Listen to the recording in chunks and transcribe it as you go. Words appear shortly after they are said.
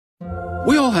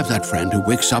We all have that friend who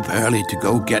wakes up early to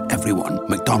go get everyone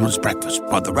McDonald's breakfast,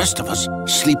 while the rest of us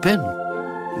sleep in.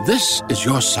 This is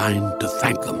your sign to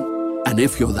thank them. And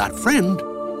if you're that friend,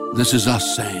 this is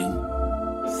us saying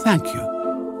thank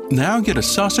you. Now get a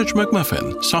sausage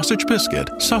McMuffin, sausage biscuit,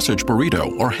 sausage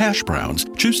burrito, or hash browns.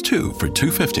 Choose 2 for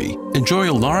 $2.50. Enjoy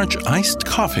a large iced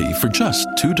coffee for just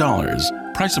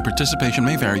 $2. Price and participation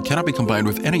may vary. Cannot be combined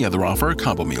with any other offer or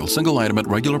combo meal. Single item at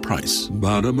regular price.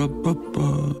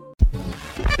 Ba-da-ba-ba-ba.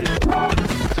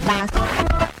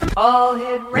 All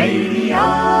Hit Radio.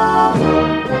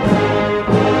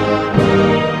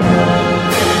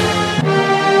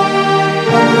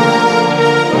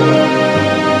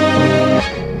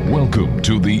 Welcome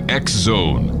to the X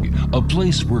Zone, a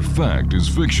place where fact is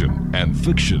fiction and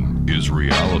fiction is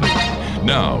reality.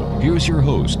 Now, here's your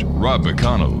host, Rob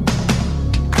McConnell.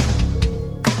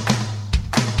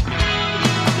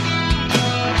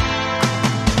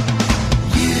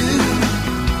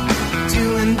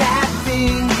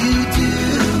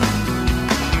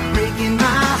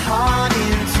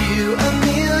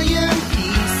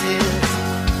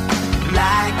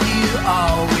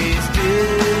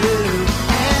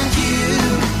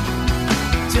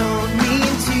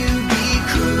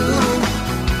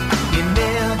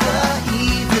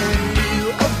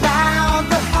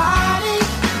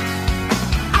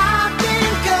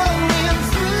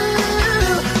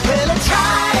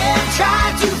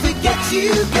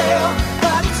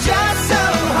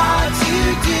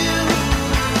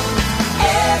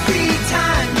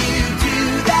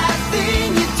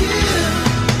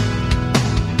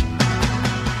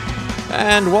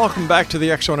 And welcome back to the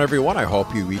X Zone, everyone. I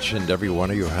hope each and every one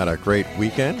of you had a great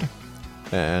weekend.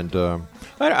 And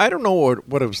I don't know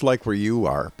what it was like where you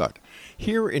are, but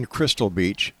here in Crystal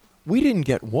Beach, we didn't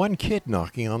get one kid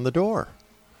knocking on the door.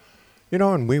 You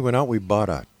know, and we went out, we bought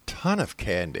a ton of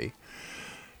candy,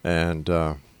 and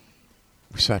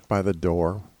we sat by the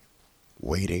door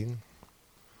waiting.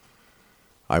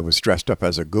 I was dressed up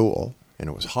as a ghoul, and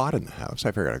it was hot in the house.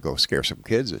 I figured I'd go scare some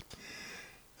kids.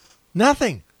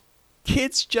 Nothing.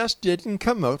 Kids just didn't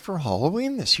come out for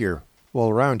Halloween this year. Well,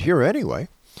 around here anyway.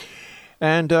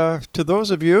 And to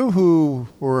those of you who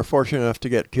were fortunate enough to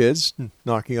get kids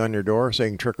knocking on your door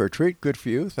saying trick or treat, good for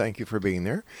you. Thank you for being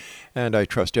there. And I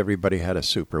trust everybody had a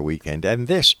super weekend. And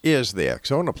this is the X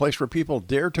Zone, a place where people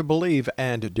dare to believe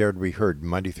and dare to be heard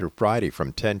Monday through Friday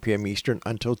from 10 p.m. Eastern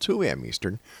until 2 a.m.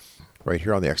 Eastern, right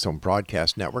here on the X Zone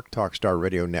Broadcast Network, Talkstar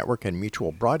Radio Network, and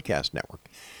Mutual Broadcast Network.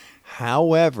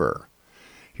 However,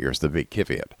 here's the big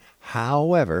caveat.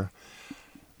 However,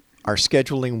 our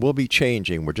scheduling will be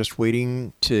changing. We're just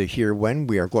waiting to hear when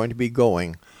we are going to be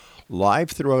going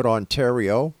live throughout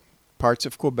Ontario, parts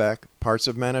of Quebec, parts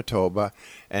of Manitoba,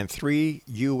 and 3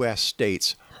 U.S.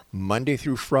 states, Monday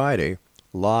through Friday,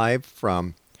 live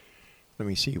from,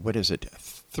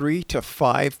 3 to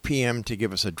 5 p.m. to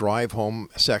give us a drive home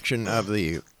section of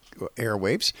the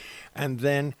airwaves. And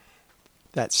then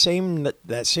that same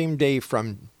day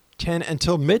from 10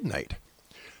 until midnight.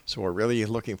 So we're really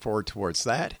looking forward towards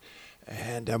that.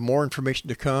 And more information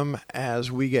to come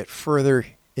as we get further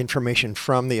information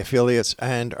from the affiliates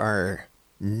and our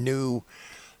new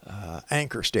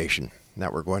anchor station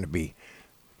that we're going to be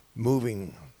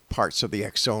moving parts of the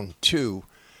X Zone to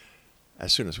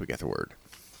as soon as we get the word.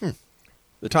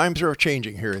 The times are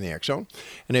changing here in the X Zone.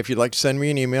 And if you'd like to send me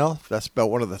an email, that's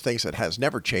about one of the things that has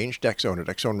never changed. XZone at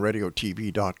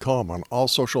XZoneRadioTV.com on all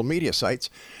social media sites.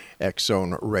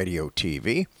 XZone Radio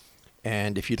TV.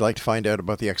 And if you'd like to find out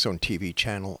about the XZone TV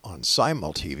channel on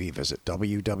Simul TV, visit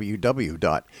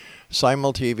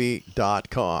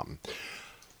www.simultv.com.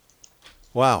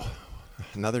 Wow,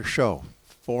 another show,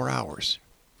 4 hours.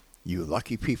 You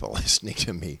lucky people listening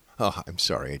to me. Oh, I'm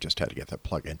sorry, I just had to get that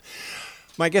plug in.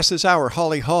 My guest this hour,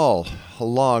 Holly Hall, a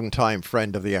longtime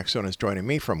friend of the X Zone, is joining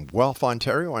me from Guelph,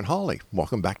 Ontario. And Holly,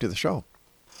 welcome back to the show.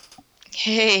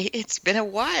 Hey, it's been a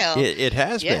while. It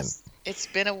has been. Yes, it's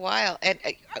been a while. And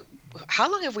how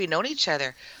long have we known each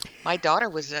other? My daughter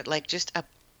was like just a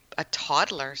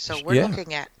toddler, so we're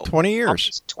looking at 20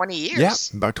 years. 20 years. Yeah,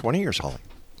 about 20 years, Holly.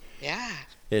 Yeah.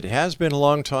 It has been a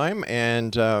long time,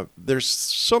 and there's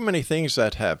so many things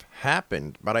that have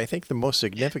happened, but I think the most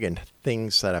significant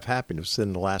things that have happened was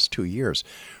in the last 2 years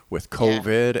with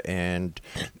COVID and,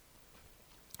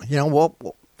 well,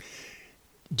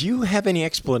 do you have any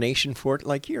explanation for it?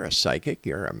 Like, you're a psychic,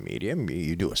 you're a medium,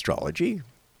 you do astrology.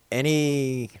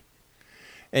 Any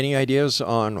ideas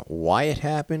on why it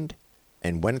happened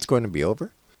and when it's going to be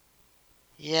over?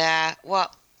 Yeah,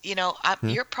 well,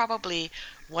 you're probably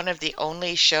one of the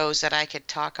only shows that I could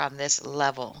talk on this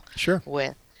level Sure.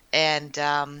 with. And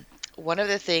one of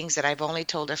the things that I've only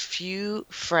told a few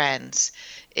friends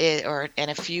and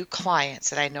a few clients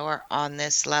that I know are on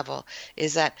this level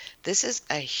is that this is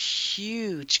a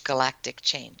huge galactic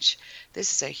change.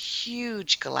 This is a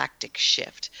huge galactic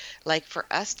shift. Like, for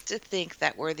us to think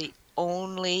that we're the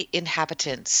only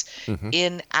inhabitants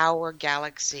in our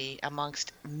galaxy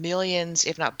amongst millions,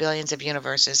 if not billions, of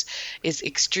universes is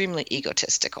extremely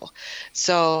egotistical.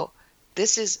 So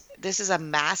this is a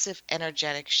massive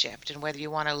energetic shift, and whether you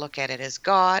want to look at it as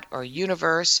God or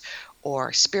universe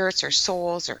or spirits or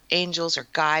souls or angels or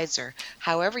guides or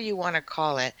however you want to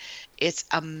call it, it's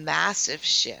a massive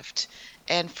shift.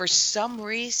 And for some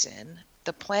reason,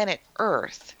 the planet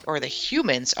Earth, or the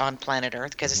humans on planet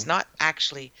Earth, because it's not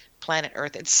actually planet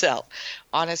Earth itself,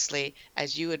 honestly,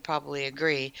 as you would probably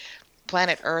agree,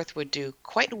 planet Earth would do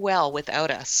quite well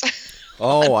without us.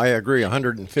 Oh, I agree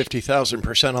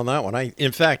 150,000% on that one.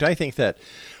 In fact, I think that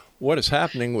what is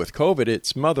happening with COVID,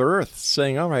 it's Mother Earth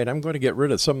saying, all right, I'm going to get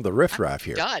rid of some of the riffraff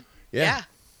here. Done. Yeah.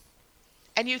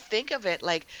 And you think of it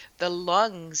like the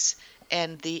lungs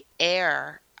and the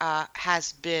air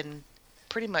has been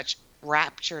pretty much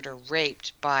raptured or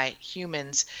raped by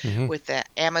humans with the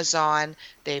Amazon.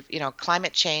 They've,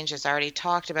 climate change has already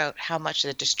talked about how much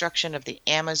the destruction of the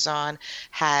Amazon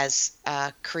has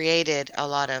created a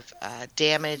lot of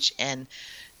damage and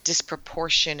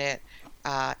disproportionate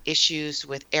issues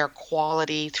with air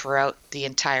quality throughout the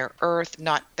entire Earth.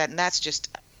 Not that, and that's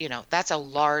just, that's a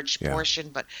large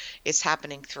portion, but it's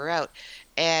happening throughout.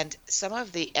 And some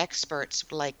of the experts,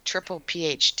 like triple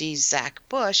PhD Zach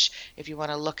Bush, if you want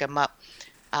to look him up,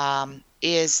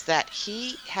 is that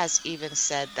he has even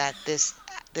said that this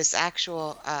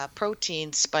actual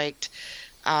protein spiked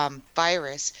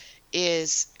virus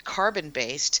is carbon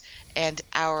based, and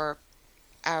our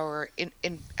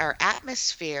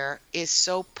atmosphere is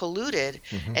so polluted.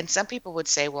 And some people would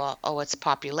say, well, it's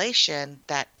population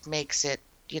that makes it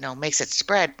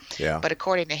spread. Yeah. But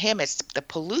according to him, it's the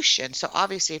pollution. So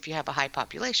obviously, if you have a high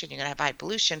population, you're going to have high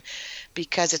pollution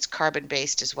because it's carbon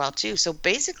based as well too. So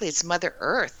basically, it's Mother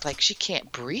Earth. Like, she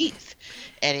can't breathe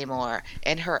anymore,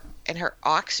 and her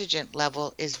oxygen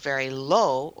level is very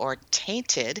low or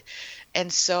tainted,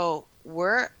 and so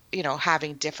we're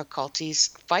having difficulties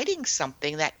fighting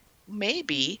something that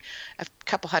maybe a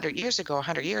couple 100 years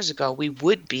ago we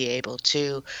would be able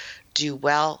to do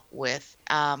well with.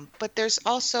 But there's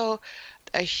also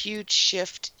a huge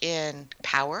shift in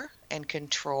power and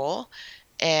control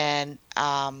and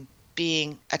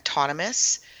being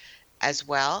autonomous as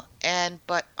well.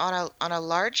 But on a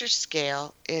larger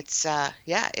scale, there's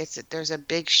a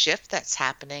big shift that's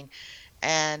happening,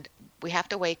 and we have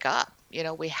to wake up.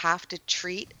 We have to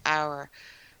treat our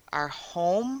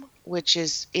home, which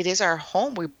is our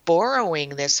home. We're borrowing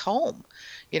this home.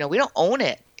 We don't own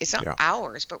it. It's not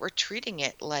ours, but we're treating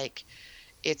it like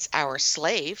it's our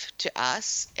slave to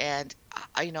us. And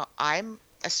I'm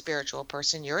a spiritual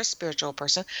person, you're a spiritual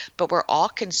person, but we're all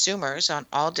consumers on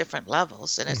all different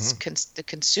levels. And it's the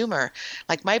consumer.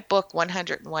 Like my book,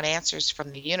 101 Answers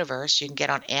from the Universe, you can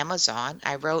get on Amazon.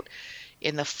 I wrote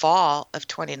in the fall of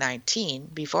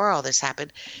 2019, before all this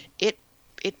happened. It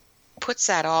puts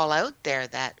that all out there,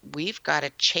 that we've got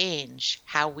to change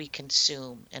how we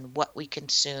consume and what we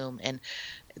consume and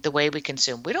the way we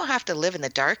consume. We don't have to live in the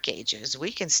dark ages.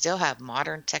 We can still have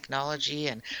modern technology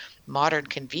and modern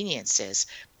conveniences,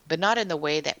 but not in the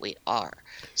way that we are.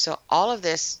 So all of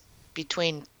this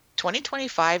between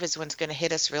 2025 is when it's going to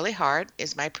hit us really hard,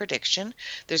 is my prediction.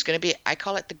 There's going to be, I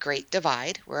call it the Great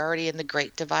Divide. We're already in the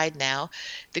Great Divide now.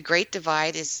 The Great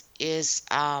Divide is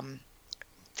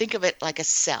think of it like a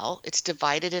cell. It's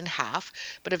divided in half,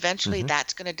 but eventually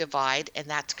that's going to divide, and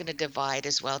that's going to divide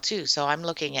as well too. So I'm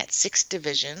looking at 6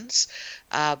 divisions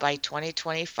by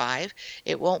 2025.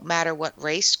 It won't matter what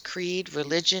race, creed,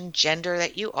 religion, gender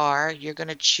that you are. You're going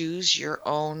to choose your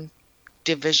own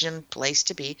division place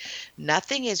to be.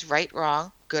 Nothing is right,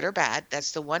 wrong, good or bad.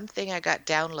 That's the one thing I got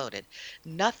downloaded.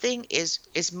 Nothing is,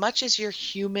 as much as your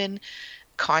human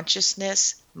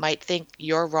consciousness might think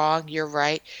you're wrong, you're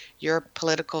right, your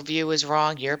political view is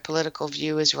wrong, your political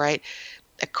view is right.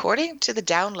 According to the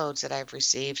downloads that I've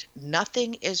received,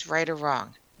 nothing is right or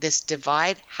wrong. This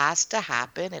divide has to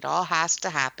happen. It all has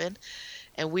to happen.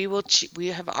 And we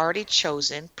have already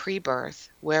chosen pre-birth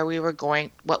where we were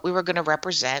going, what we were going to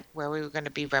represent, where we were going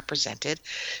to be represented.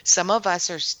 Some of us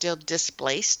are still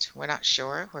displaced. We're not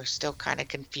sure. We're still kind of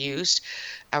confused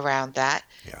around that.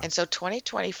 Yeah. And so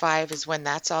 2025 is when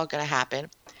that's all going to happen.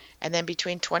 And then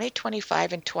between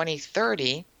 2025 and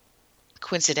 2030,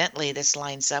 coincidentally, this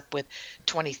lines up with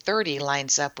 2030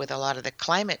 lines up with a lot of the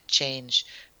climate change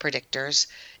predictors,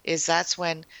 is that's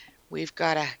when we've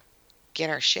got to get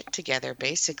our shit together,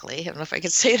 basically. I don't know if I can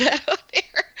say that out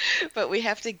here, but we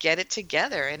have to get it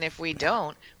together. And if we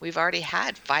don't, we've already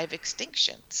had 5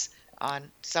 extinctions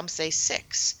on, some say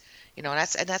 6. You know,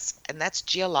 and that's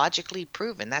geologically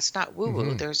proven. That's not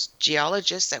woo-woo. There's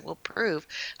geologists that will prove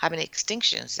how many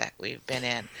extinctions that we've been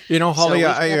in. You know, Holly, So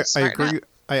I agree.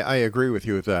 I agree with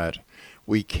you that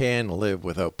we can live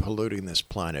without polluting this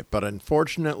planet, but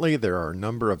unfortunately, there are a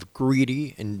number of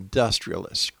greedy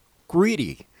industrialists,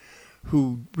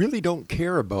 who really don't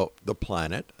care about the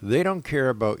planet. They don't care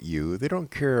about you. They don't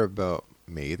care about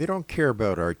me. They don't care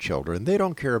about our children. They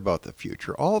don't care about the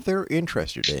future. All they're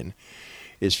interested in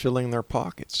is filling their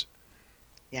pockets.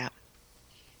 Yeah.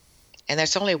 And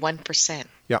there's only 1%.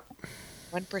 Yeah.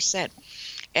 1%.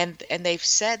 And they've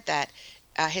said that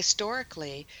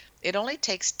historically, it only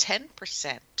takes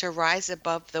 10% to rise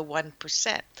above the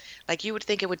 1%. Like you would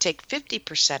think it would take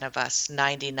 50% of us,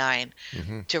 99,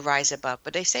 to rise above.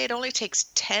 But they say it only takes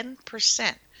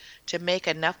 10% to make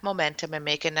enough momentum and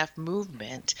make enough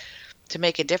movement to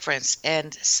make a difference.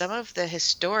 And some of the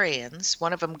historians,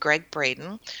 one of them, Greg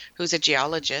Braden, who's a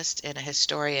geologist and a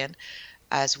historian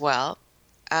as well,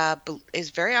 is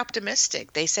very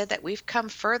optimistic. They said that we've come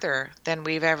further than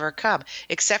we've ever come,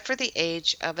 except for the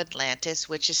age of Atlantis,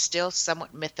 which is still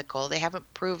somewhat mythical. They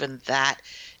haven't proven that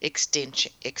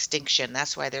extinction.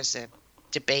 That's why there's a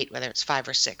debate whether it's 5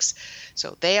 or 6.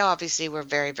 So they obviously were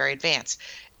very, very advanced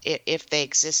if they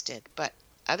existed. But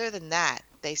other than that,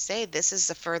 they say this is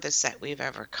the furthest that we've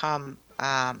ever come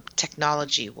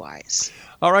technology-wise.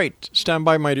 All right. Stand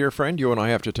by, my dear friend. You and I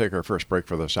have to take our first break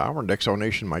for this hour.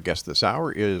 Nation, my guest this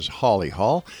hour is Holly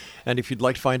Hall. And if you'd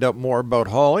like to find out more about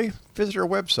Holly, visit her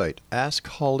website,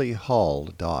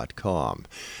 askhollyhall.com.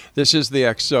 This is the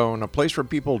X Zone, a place where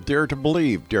people dare to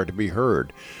believe, dare to be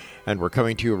heard. And we're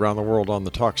coming to you around the world on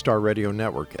the Talkstar Radio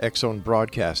Network, X Zone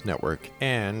Broadcast Network,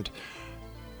 and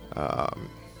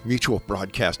Mutual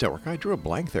Broadcast Network. I drew a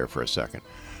blank there for a second.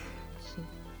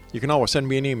 You can always send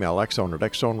me an email,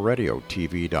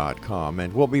 xzone@xzoneradiotv.com,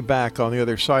 and we'll be back on the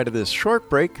other side of this short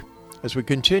break as we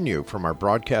continue from our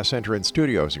broadcast center and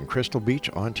studios in Crystal Beach,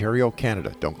 Ontario,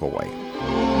 Canada. Don't go away.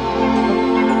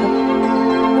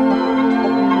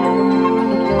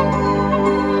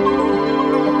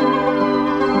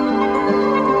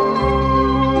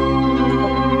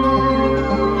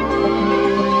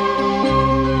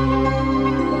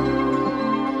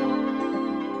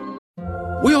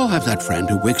 We all have that friend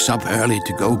who wakes up early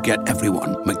to go get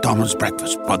everyone McDonald's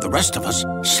breakfast while the rest of us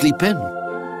sleep in.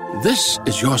 This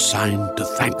is your sign to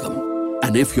thank them.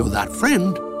 And if you're that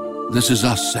friend, this is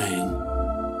us saying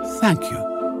thank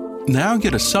you. Now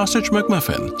get a sausage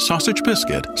McMuffin, sausage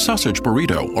biscuit, sausage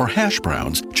burrito, or hash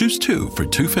browns. Choose 2 for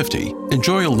 $2.50.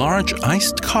 Enjoy a large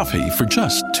iced coffee for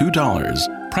just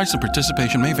 $2. Price and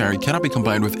participation may vary. Cannot be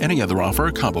combined with any other offer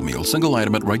or combo meal. Single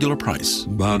item at regular price.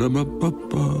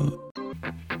 Ba-da-ba-ba-ba.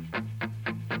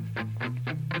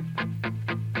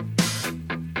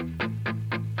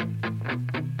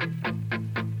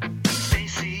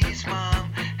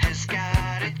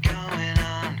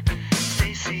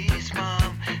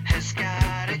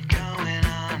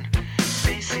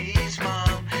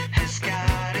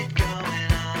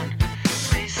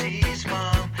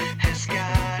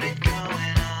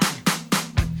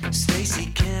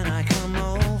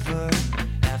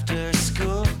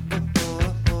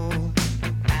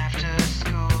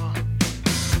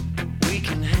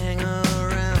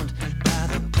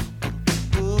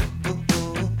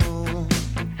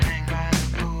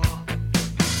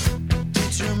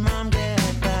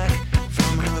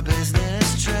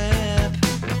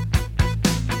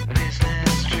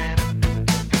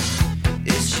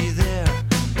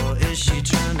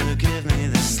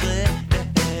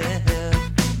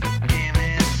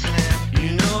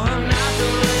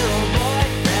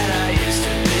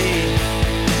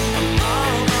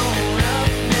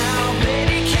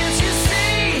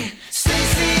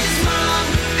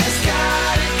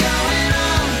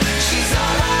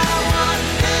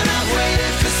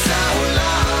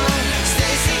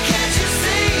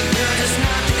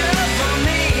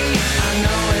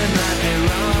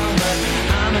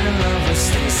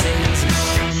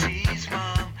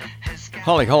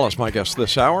 Holly Hall is my guest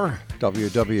this hour,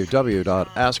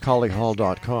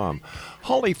 www.askhollyhall.com.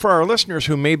 Holly, for our listeners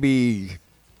who may be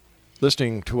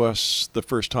listening to us the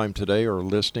first time today or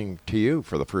listening to you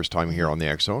for the first time here on the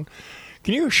X Zone,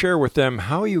 can you share with them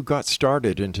how you got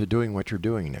started into doing what you're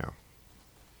doing now?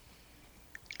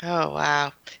 Oh,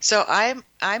 wow. So I'm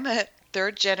a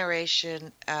third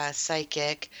generation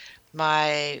psychic.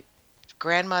 My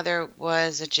grandmother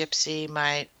was a gypsy.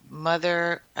 My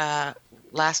mother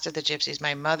last of the gypsies.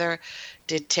 My mother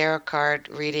did tarot card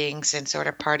readings and sort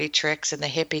of party tricks in the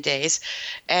hippie days.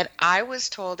 And I was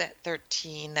told at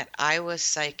 13 that I was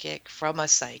psychic from a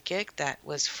psychic that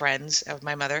was friends of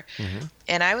my mother.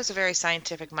 And I was a very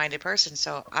scientific minded person,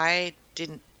 so I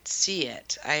didn't see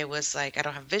it. I was like, I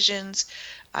don't have visions.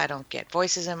 I don't get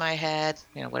voices in my head,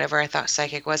 whatever I thought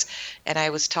psychic was. And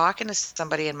I was talking to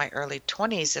somebody in my early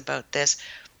 20s about this,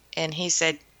 and he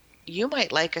said, you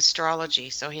might like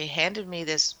astrology. So he handed me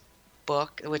this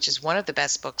book, which is one of the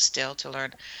best books still to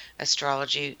learn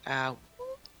astrology.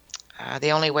 The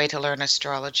Only Way to Learn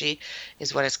Astrology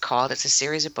is what it's called. It's a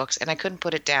series of books, and I couldn't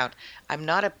put it down. I'm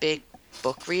not a big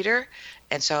book reader,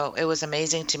 and so it was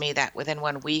amazing to me that within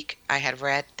 1 week I had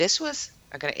read. This was,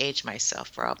 I got to age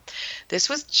myself, Rob. This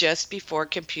was just before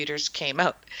computers came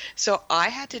out. So I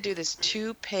had to do this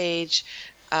 2-page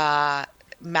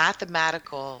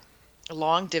mathematical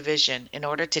long division in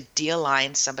order to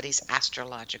de-align somebody's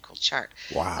astrological chart.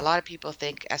 Wow. A lot of people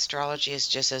think astrology is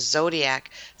just a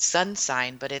zodiac sun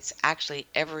sign, but it's actually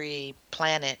every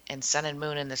planet and sun and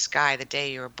moon in the sky the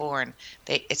day you were born.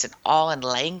 It's an all in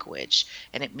language,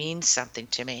 and it means something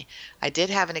to me. I did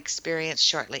have an experience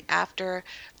shortly after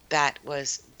that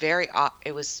was very I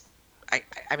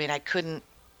couldn't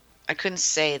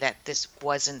say that this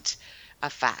wasn't a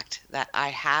fact, that I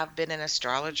have been an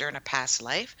astrologer in a past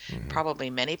life, probably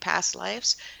many past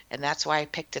lives, and that's why I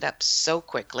picked it up so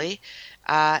quickly.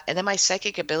 And then my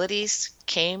psychic abilities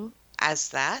came as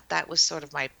that. That was sort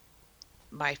of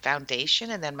my foundation,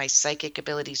 and then my psychic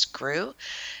abilities grew.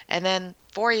 And then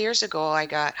 4 years ago, I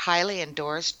got highly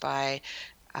endorsed by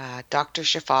Dr.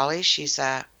 Shefali. She's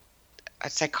a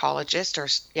psychologist,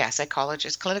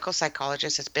 clinical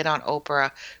psychologist. Has been on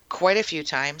Oprah quite a few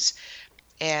times.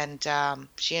 And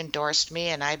she endorsed me,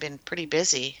 and I've been pretty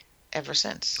busy ever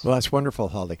since. Well, that's wonderful,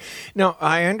 Holly. Now,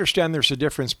 I understand there's a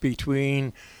difference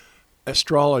between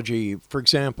astrology, for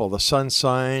example, the sun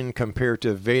sign compared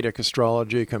to Vedic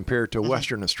astrology compared to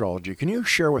Western astrology. Can you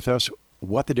share with us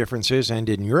what the difference is, and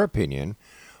in your opinion,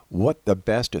 what the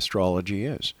best astrology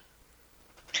is?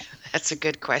 That's a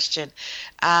good question.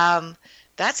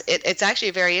 It's actually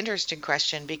a very interesting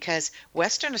question, because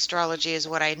Western astrology is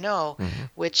what I know,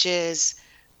 which is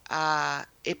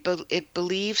it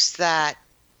believes that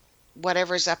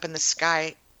whatever's up in the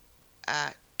sky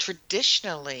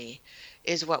traditionally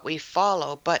is what we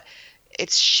follow, but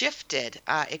it's shifted.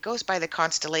 It goes by the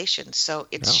constellations, so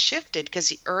it's shifted because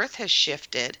the Earth has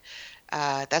shifted.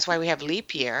 That's why we have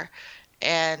leap year,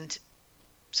 and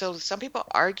so some people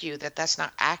argue that that's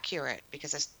not accurate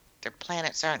because their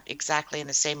planets aren't exactly in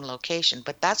the same location,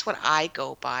 but that's what I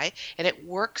go by, and it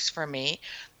works for me,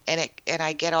 and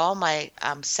I get all my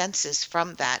senses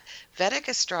from that. Vedic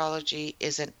astrology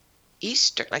is an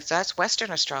Eastern, so that's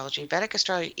Western astrology. Vedic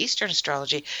astrology, Eastern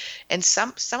astrology, and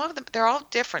some of them, they're all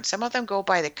different. Some of them go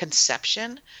by the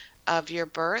conception of your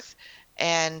birth,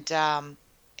 and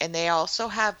they also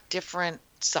have different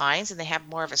signs, and they have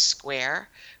more of a square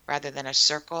rather than a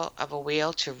circle of a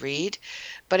wheel to read.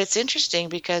 But it's interesting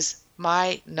because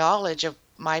my knowledge of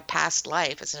my past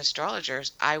life as an astrologer,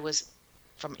 I was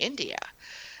from India.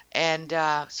 And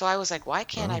so I was like, why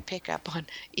can't I pick up on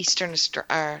Eastern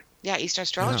astrology?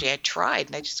 I tried,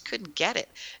 and I just couldn't get it.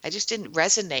 I just didn't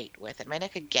resonate with it. I mean, I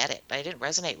could get it, but I didn't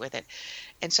resonate with it.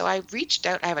 And so I reached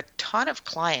out. I have a ton of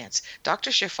clients.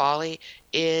 Dr. Shefali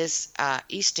is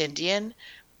East Indian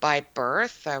by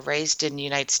birth, raised in the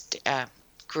United States,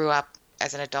 grew up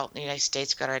as an adult in the United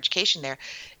States, got our education there.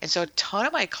 And so a ton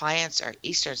of my clients are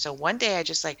Eastern. So one day I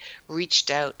just reached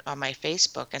out on my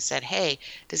Facebook and said, hey,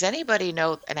 does anybody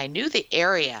know? And I knew the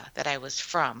area that I was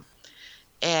from.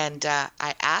 And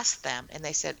I asked them, and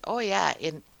they said, oh yeah,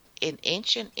 in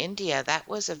ancient India, that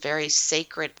was a very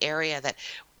sacred area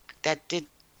that did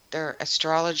their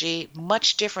astrology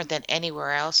much different than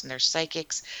anywhere else, and their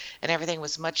psychics and everything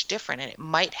was much different, and it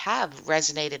might have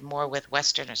resonated more with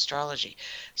Western astrology.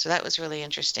 So that was really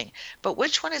interesting. But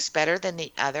which one is better than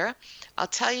the other? I'll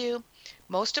tell you,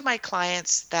 most of my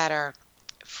clients that are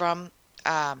from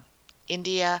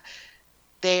India,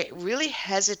 they really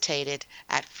hesitated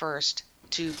at first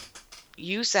to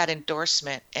use that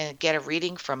endorsement and get a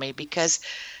reading from me, because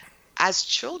as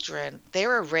children, they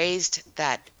were raised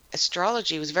that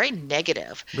astrology was very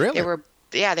negative. Really?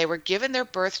 They were given their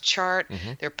birth chart.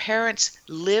 Their parents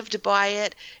lived by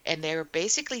it, and they were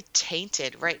basically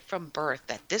tainted right from birth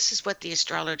that this is what the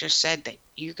astrologer said that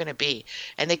you're going to be,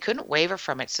 and they couldn't waver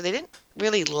from it. So they didn't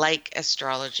really like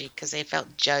astrology because they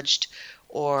felt judged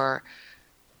or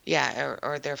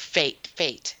their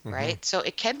fate, right? So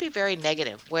it can be very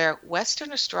negative, where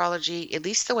Western astrology, at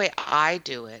least the way I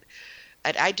do it,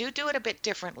 I do it a bit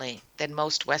differently than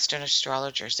most Western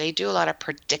astrologers. They do a lot of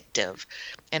predictive,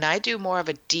 and I do more of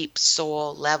a deep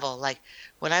soul level. Like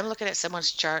when I'm looking at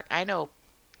someone's chart, I know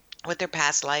what their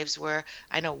past lives were.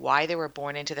 I know why they were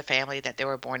born into the family that they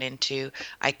were born into.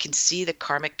 I can see the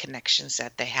karmic connections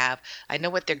that they have. I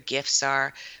know what their gifts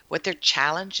are, what their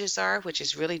challenges are, which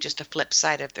is really just a flip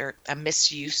side of a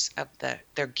misuse of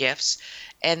their gifts.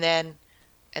 And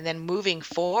then moving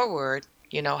forward,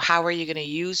 how are you going to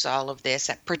use all of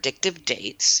this at predictive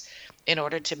dates in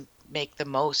order to make the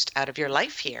most out of your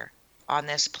life here on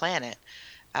this planet?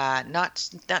 Not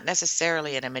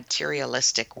necessarily in a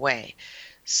materialistic way.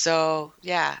 So,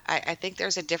 yeah, I think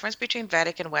there's a difference between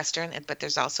Vedic and Western, but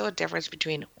there's also a difference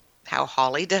between how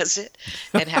Holly does it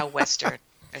and how Western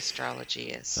astrology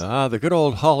is. The good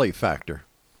old Holly factor.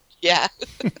 Yeah.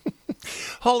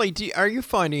 Holly, are you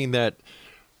finding that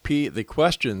the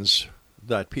questions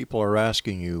that people are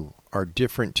asking you are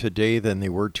different today than they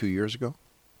were 2 years ago?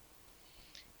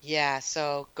 Yeah,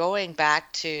 so going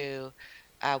back to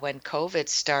when COVID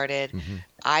started,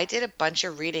 I did a bunch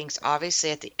of readings,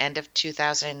 obviously at the end of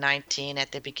 2019,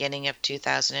 at the beginning of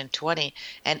 2020.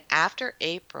 And after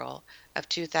April of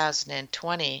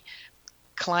 2020,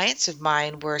 clients of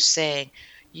mine were saying,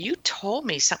 you told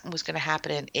me something was going to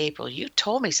happen in April. You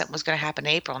told me something was going to happen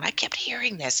in April. And I kept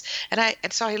hearing this. And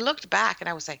so I looked back and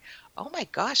I was like, oh my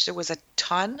gosh, there was a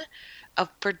ton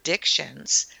of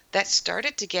predictions that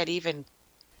started to get even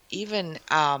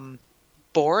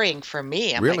boring for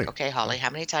me. I'm Really? like, okay, Holly, how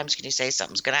many times can you say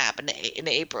something's going to happen in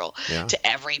April to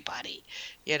everybody?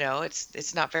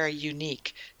 It's not very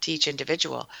unique to each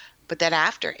individual. But then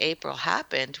after April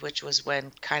happened, which was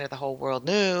when kind of the whole world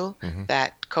knew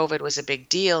that COVID was a big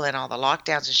deal and all the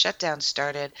lockdowns and shutdowns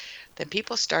started, then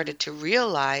people started to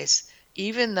realize,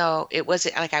 even though it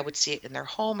wasn't like I would see it in their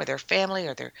home or their family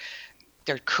or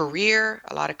their career,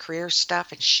 a lot of career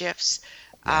stuff and shifts.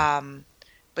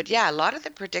 But yeah, a lot of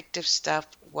the predictive stuff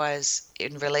was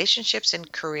in relationships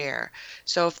and career.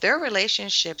 So if their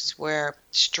relationships were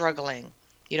struggling,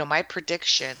 my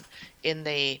prediction in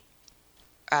the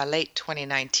late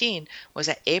 2019 was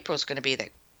that April is going to be the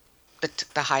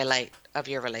highlight of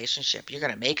your relationship. You're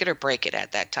going to make it or break it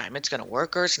at that time. It's going to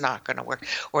work or it's not going to work.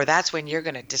 Or that's when you're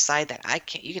going to decide that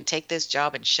you can take this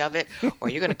job and shove it, or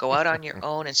you're going to go out on your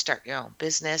own and start your own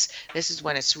business. This is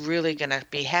when it's really going to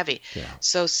be heavy. Yeah.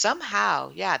 So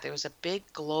somehow, there was a big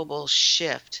global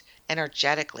shift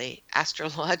energetically,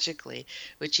 astrologically,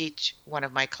 with each one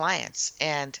of my clients.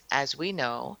 And as we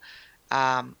know,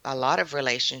 a lot of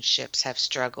relationships have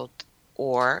struggled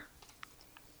or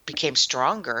became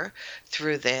stronger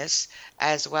through this,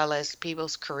 as well as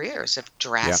people's careers have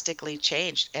drastically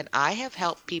changed. And I have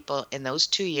helped people in those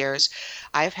 2 years.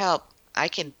 I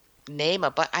can name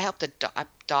I helped a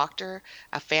doctor,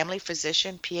 a family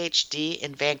physician, PhD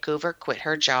in Vancouver, quit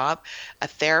her job. A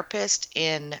therapist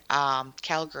in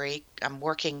Calgary,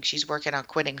 she's working on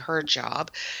quitting her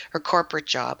job, her corporate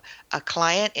job. A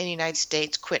client in the United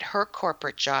States quit her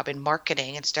corporate job in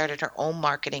marketing and started her own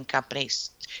marketing company.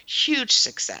 Huge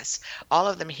success. All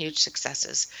of them huge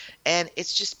successes. And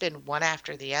it's just been one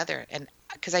after the other. And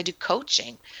because I do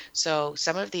coaching, so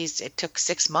some of these, it took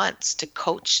 6 months to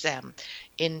coach them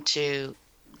into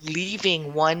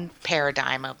leaving one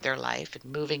paradigm of their life and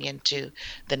moving into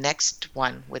the next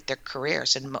one with their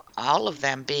careers, and all of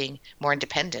them being more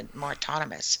independent, more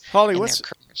autonomous. Holly,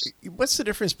 what's the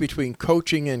difference between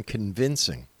coaching and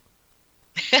convincing?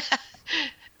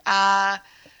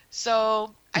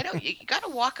 So I know you got to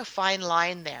walk a fine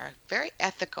line there. Very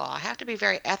ethical. I have to be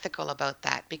very ethical about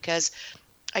that, because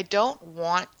I don't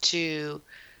want to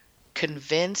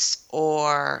convince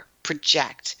or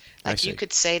project. Like you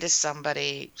could say to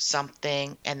somebody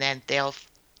something and then they'll,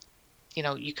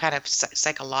 you kind of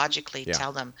psychologically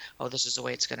tell them, oh, this is the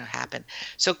way it's going to happen.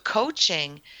 So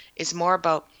coaching is more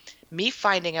about me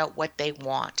finding out what they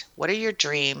want. What are your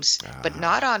dreams? But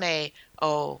not on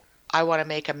I want to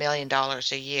make $1 million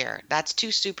a year. That's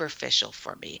too superficial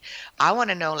for me. I want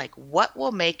to know, what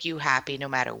will make you happy no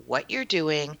matter what you're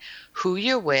doing, who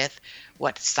you're with,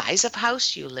 what size of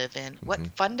house you live in, what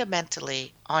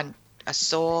fundamentally on a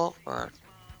soul or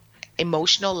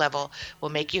emotional level will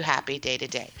make you happy day to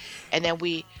day. And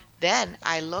then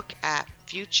I look at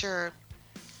future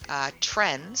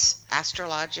trends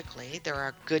astrologically. There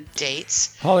are good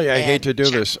dates. Holly, I hate to do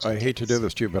this. I hate to do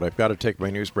this to you, but I've got to take my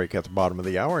news break at the bottom of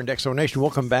the hour. And X Zone Nation,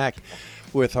 we'll come back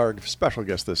with our special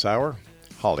guest this hour,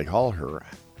 Holly Hall. Her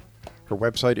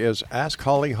website is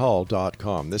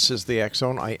askhollyhall.com. This is the X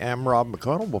Zone. I am Rob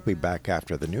McConnell. We'll be back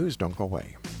after the news. Don't go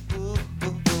away.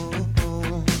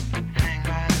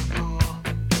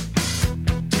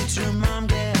 Did your mom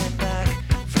get back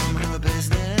from her business?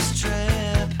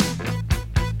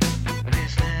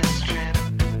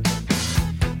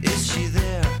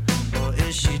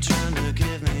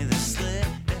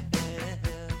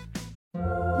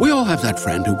 We all have that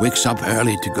friend who wakes up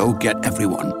early to go get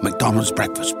everyone McDonald's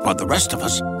breakfast, while the rest of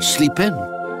us sleep in.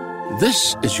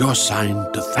 This is your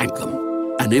sign to thank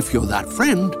them. And if you're that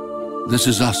friend, this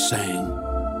is us saying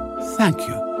thank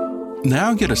you.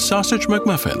 Now get a sausage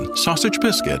McMuffin, sausage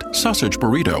biscuit, sausage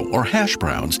burrito, or hash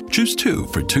browns. Choose 2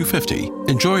 for $2.50.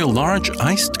 Enjoy a large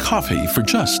iced coffee for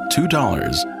just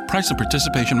 $2. Price and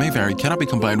participation may vary. Cannot be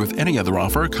combined with any other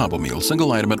offer or combo meal.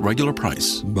 Single item at regular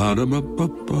price.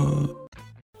 Ba-da-ba-ba-ba.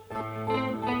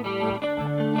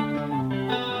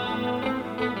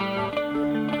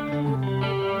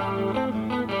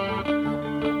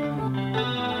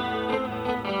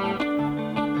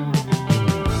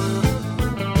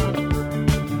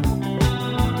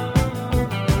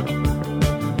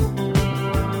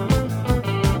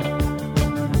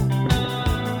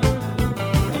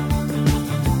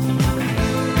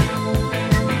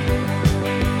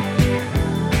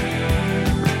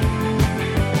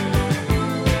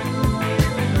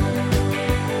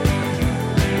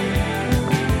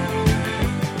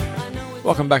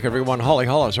 Welcome back, everyone. Holly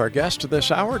Hall is our guest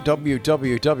this hour,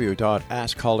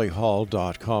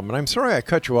 www.askhollyhall.com. And I'm sorry I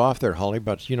cut you off there, Holly,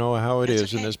 but you know how it That's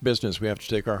is in okay. this business. We have to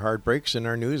take our hard breaks in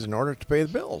our news in order to pay the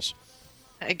bills.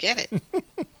 I get it.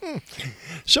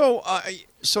 So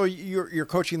you're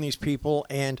coaching these people,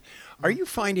 and are you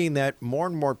finding that more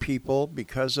and more people,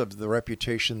 because of the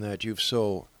reputation that you've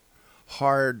so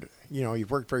hard,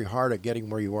 you've worked very hard at getting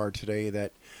where you are today,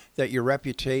 that your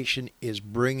reputation is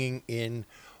bringing in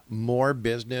more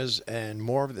business and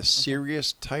more of the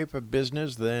serious type of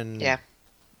business than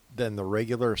the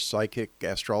regular psychic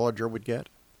astrologer would get?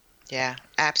 Yeah,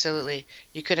 absolutely.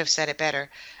 You could have said it better.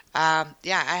 I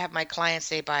have my clients,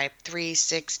 they buy 3,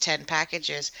 6, 10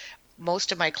 packages.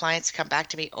 Most of my clients come back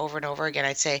to me over and over again.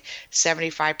 I'd say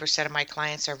 75% of my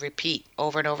clients are repeat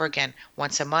over and over again,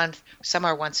 once a month. Some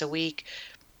are once a week,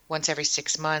 once every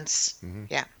 6 months. Mm-hmm.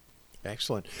 Yeah.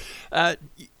 Excellent.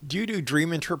 Do you do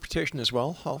dream interpretation as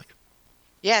well, Holly?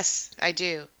 Yes, I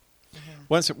do.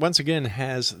 Mm-hmm. Once again,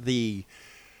 has the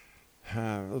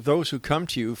those who come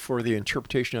to you for the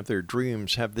interpretation of their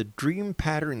dreams, have the dream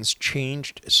patterns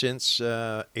changed since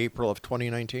April of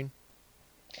 2019?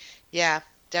 Yeah,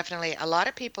 definitely. A lot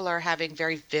of people are having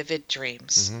very vivid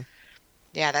dreams. Mm-hmm.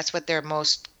 Yeah, that's what the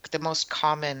most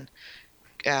common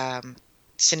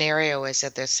scenario is,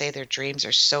 that they say their dreams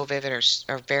are so vivid or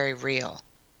are very real.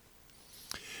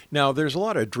 Now, there's a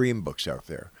lot of dream books out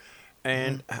there,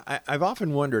 and I've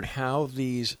often wondered how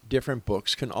these different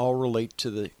books can all relate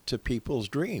to people's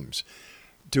dreams.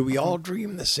 Do we all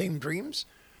dream the same dreams?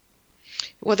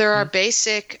 Well, there are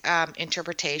basic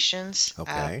interpretations,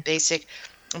 okay.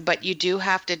 But you do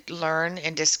have to learn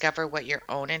and discover what your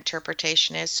own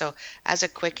interpretation is. So as a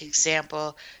quick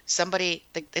example,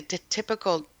 the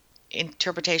typical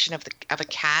interpretation of a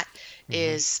cat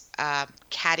is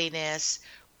cattiness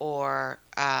or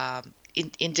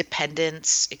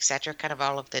independence, etc., kind of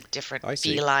all of the different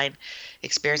feline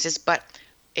experiences. But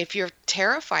if you're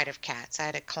terrified of cats, I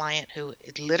had a client who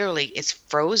literally is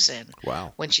frozen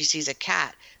when she sees a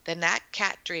cat, then that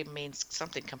cat dream means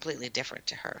something completely different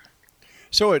to her.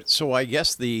 So I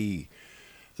guess the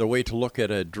way to look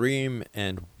at a dream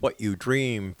and what you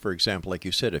dream, for example, like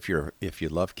you said, if you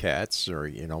love cats, or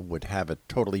would have a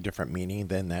totally different meaning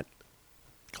than that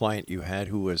client you had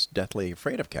who was deathly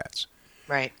afraid of cats.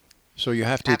 Right. So you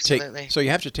have to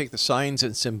take the signs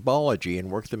and symbology and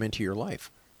work them into your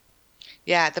life.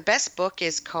 Yeah, the best book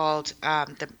is called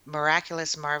The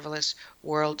Miraculous, Marvelous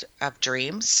World of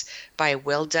Dreams by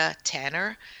Wilda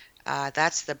Tanner.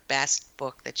 That's the best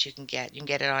book that you can get. You can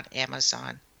get it on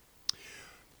Amazon.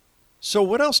 So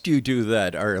what else do you do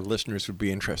that our listeners would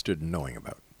be interested in knowing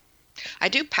about? I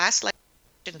do past life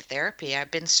therapy.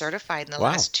 I've been certified in the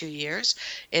last 2 years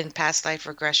in past life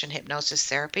regression hypnosis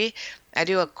therapy. I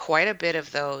do quite a bit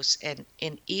of those, and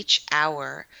in each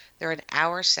hour, they're an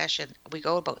hour session. We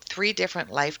go about 3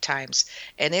 different lifetimes,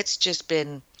 and it's just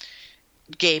been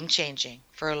game-changing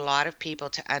for a lot of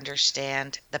people to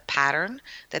understand the pattern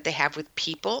that they have with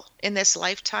people in this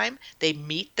lifetime. They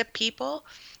meet the people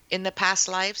in the past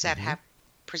lives that have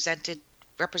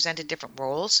represented different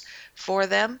roles for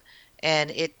them,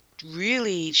 and it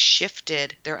really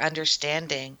shifted their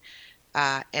understanding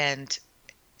and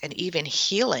even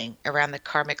healing around the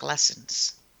karmic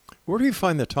lessons. Where do you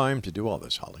find the time to do all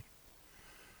this, Holly?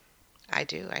 I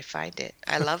do. I find it.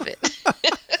 I love it.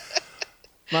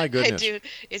 My goodness. I do.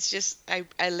 It's just I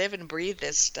live and breathe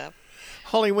this stuff.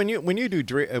 Holly, when you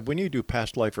do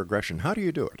past life regression, how do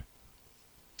you do it?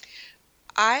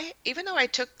 Even though I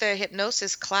took the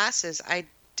hypnosis classes, I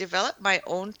developed my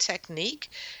own technique,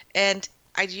 and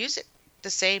I use it the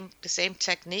same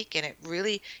technique, and it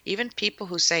really, even people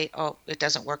who say, "Oh, it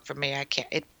doesn't work for me, I can't,"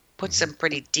 it puts them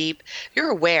pretty deep. You're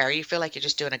aware, you feel like you're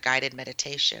just doing a guided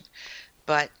meditation.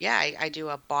 But yeah, I do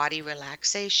a body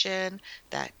relaxation,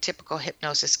 that typical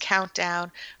hypnosis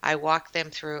countdown. I walk them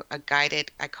through a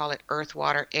guided, I call it earth,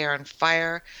 water, air, and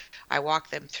fire. I walk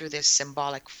them through this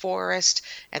symbolic forest,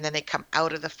 and then they come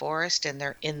out of the forest and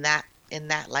they're in that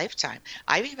lifetime.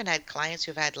 I've even had clients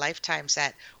who've had lifetimes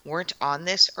that weren't on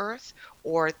this earth,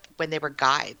 or when they were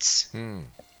guides.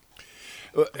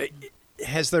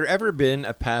 Has there ever been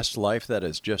a past life that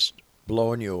has just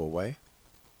blown you away?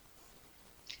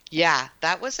 Yeah,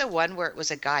 that was the one where it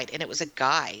was a guide, and it was a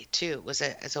guy too. It was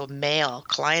a male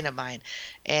client of mine,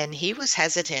 and he was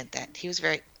hesitant, that he was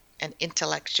very an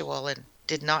intellectual and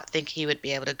did not think he would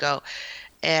be able to go.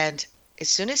 And as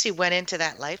soon as he went into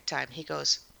that lifetime, he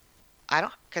goes, I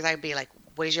don't, because I'd be like,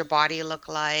 what does your body look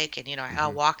like? And,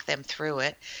 I'll walk them through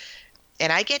it.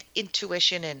 And I get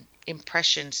intuition and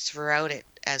impressions throughout it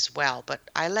as well, but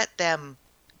I let them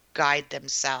guide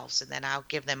themselves, and then I'll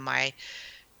give them my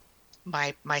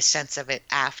sense of it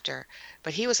after.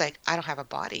 But he was like, I don't have a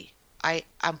body.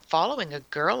 I'm following a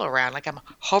girl around, like I'm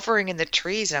hovering in the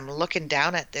trees and I'm looking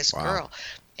down at this girl.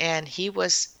 And he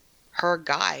was her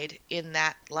guide in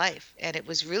that life. And it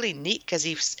was really neat because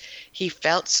he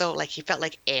felt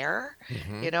like air,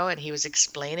 and he was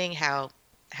explaining how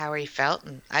he felt.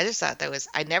 And I just thought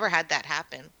I never had that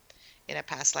happen in a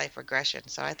past life regression.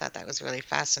 So I thought that was really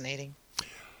fascinating.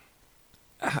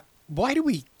 Why do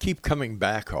we keep coming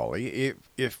back, Holly?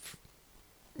 If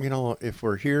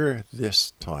we're here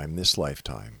this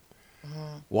lifetime,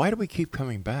 why do we keep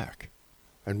coming back?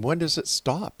 And when does it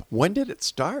stop? When did it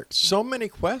start? So many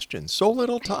questions, so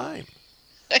little time.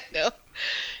 I know.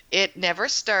 It never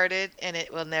started, and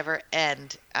it will never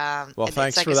end. Well,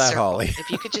 thanks for that, Holly. If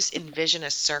you could just envision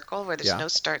a circle where there's no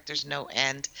start, there's no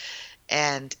end,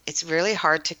 and it's really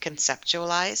hard to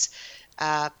conceptualize.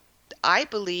 I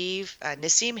believe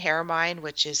Nassim Haramein,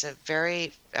 which is a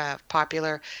very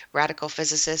popular radical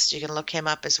physicist, you can look him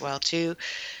up as well too.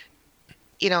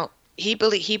 He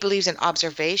believes in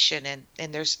observation,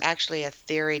 and there's actually a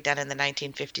theory done in the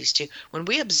 1950s too. When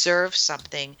we observe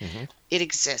something, it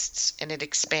exists and it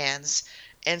expands.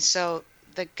 And so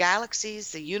the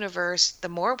galaxies, the universe, the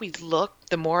more we look,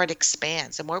 the more it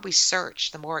expands. The more we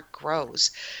search, the more it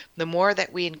grows. The more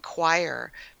that we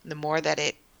inquire, the more that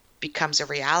it becomes a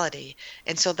reality.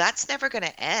 And so that's never going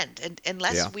to end. And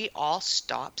unless we all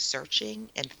stop searching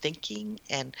and thinking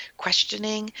and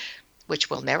questioning, which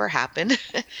will never happen,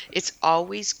 it's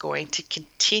always going to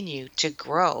continue to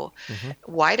grow.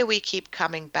 Why do we keep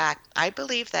coming back? I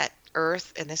believe that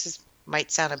Earth, and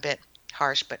might sound a bit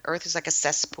harsh, but Earth is like a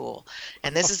cesspool.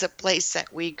 And this is a place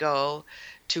that we go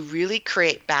to really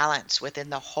create balance within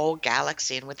the whole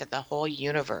galaxy and within the whole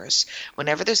universe.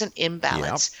 Whenever there's an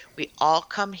imbalance, we all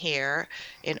come here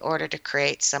in order to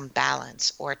create some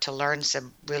balance, or to learn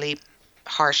some really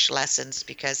harsh lessons,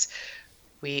 because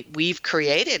we've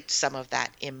created some of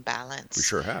that imbalance. We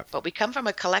sure have. But we come from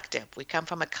a collective. We come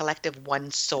from a collective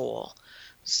one soul.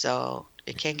 So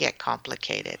it can get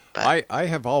complicated. But I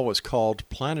have always called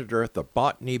planet Earth the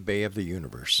Botany Bay of the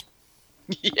universe.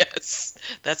 Yes,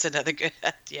 that's another good.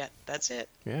 Yeah, that's it.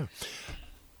 Yeah.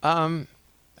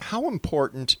 How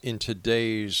important in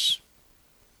today's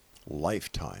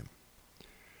lifetime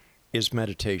is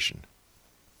meditation?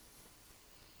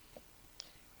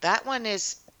 That one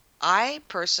is, I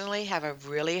personally have a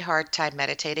really hard time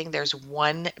meditating. There's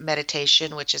one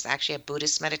meditation, which is actually a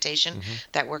Buddhist meditation,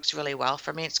 that works really well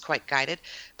for me. It's quite guided.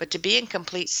 But to be in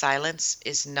complete silence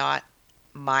is not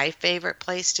my favorite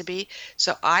place to be.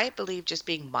 So I believe just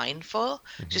being mindful,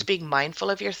 just being mindful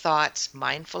of your thoughts,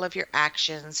 mindful of your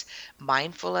actions,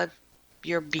 mindful of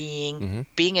your being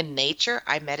in nature.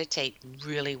 I meditate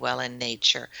really well in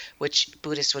nature, which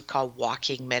Buddhists would call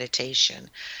walking meditation.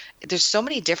 There's so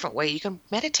many different ways. You can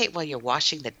meditate while you're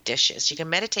washing the dishes. You can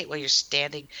meditate while you're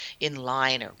standing in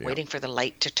line or waiting for the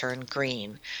light to turn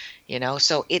green.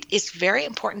 So it's very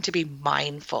important to be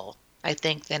mindful, I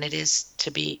think, than it is to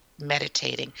be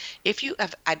meditating. If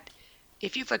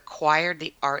you've acquired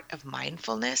the art of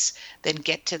mindfulness, then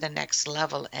get to the next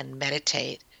level and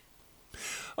meditate.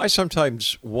 I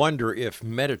sometimes wonder if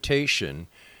meditation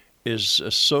is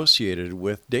associated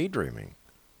with daydreaming.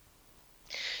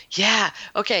 Yeah.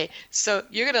 Okay. So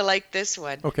you're going to like this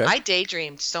one. Okay. I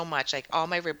daydreamed so much. Like, all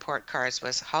my report cards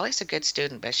was, Holly's a good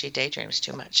student, but she daydreams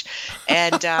too much.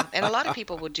 And a lot of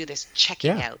people would do this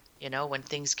checking out, when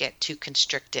things get too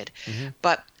constricted.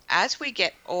 But as we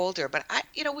get older, but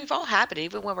we've all had it,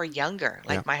 even when we're younger.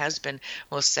 Like my husband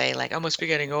will say, like, I must be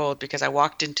getting old because I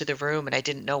walked into the room and I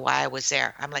didn't know why I was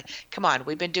there. I'm like, come on,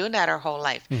 we've been doing that our whole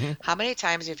life. How many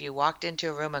times have you walked into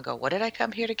a room and go, what did I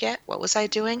come here to get? What was I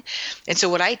doing? And so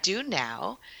what I do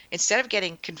now, instead of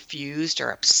getting confused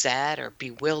or upset or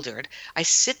bewildered, I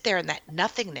sit there in that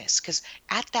nothingness, because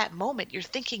at that moment you're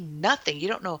thinking nothing. You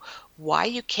don't know why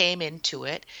you came into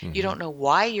it. You don't know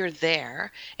why you're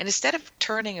there. And instead of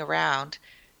turning around,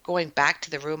 going back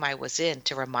to the room I was in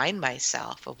to remind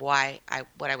myself of what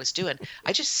I was doing,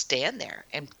 I just stand there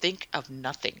and think of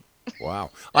nothing. Wow.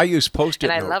 I use Post-it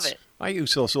notes. And I love it. I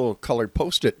use those little colored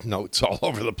Post-it notes all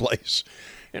over the place,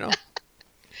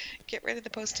 Get rid of the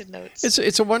Post-it notes.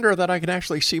 It's a wonder that I can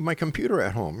actually see my computer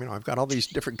at home. I've got all these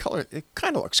different colors. It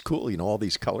kind of looks cool, all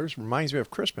these colors. Reminds me of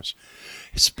Christmas.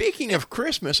 Speaking of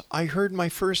Christmas, I heard my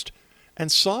first and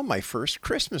saw my first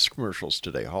Christmas commercials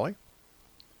today, Holly.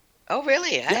 Oh,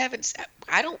 really? Yeah. I haven't.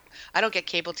 I don't get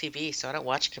cable TV, so I don't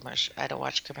watch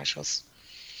commercials.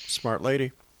 Smart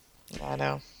lady. I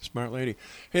know. Smart lady.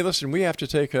 Hey, listen, we have to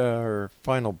take our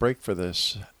final break for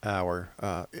this hour.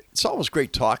 It's always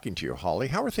great talking to you, Holly.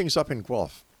 How are things up in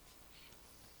Guelph?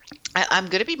 I'm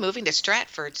going to be moving to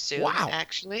Stratford soon,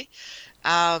 actually,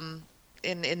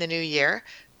 in the new year.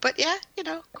 But yeah,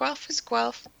 Guelph is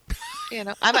Guelph.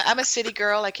 I'm a city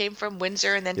girl. I came from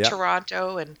Windsor and then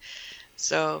Toronto, and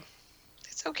so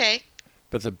it's okay.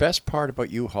 But the best part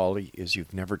about you, Holly, is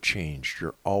you've never changed.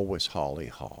 You're always Holly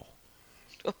Hall.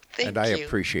 Well, thank and I you.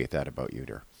 appreciate that about you,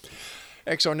 dear.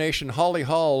 Exo Nation, Holly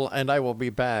Hall, and I will be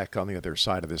back on the other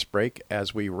side of this break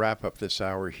as we wrap up this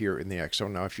hour here in the Exo.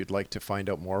 Now, if you'd like to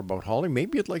find out more about Holly,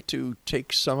 maybe you'd like to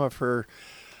take some of her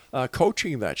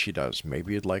coaching that she does.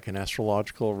 Maybe you'd like an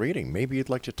astrological reading. Maybe you'd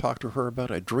like to talk to her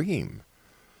about a dream.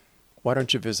 Why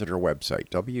don't you visit her website,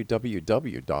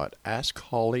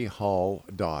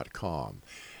 www.askhollyhall.com.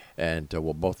 And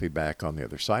we'll both be back on the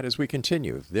other side as we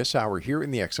continue this hour here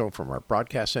in the Exo from our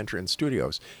broadcast center and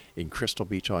studios in Crystal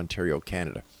Beach, Ontario,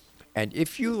 Canada. And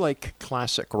if you like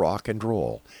classic rock and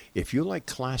roll, if you like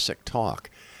classic talk,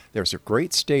 there's a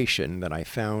great station that I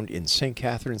found in St.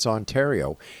 Catharines,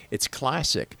 Ontario. It's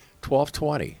Classic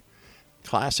 1220.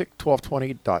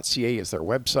 Classic1220.ca is their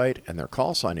website, and their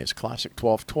call sign is Classic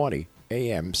 1220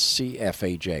 AM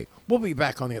CFAJ. We'll be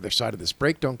back on the other side of this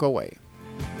break. Don't go away.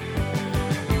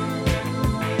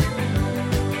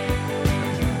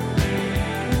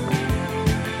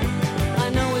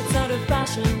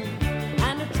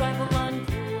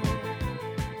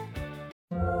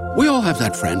 We all have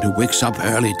that friend who wakes up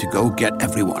early to go get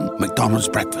everyone McDonald's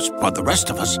breakfast, while the rest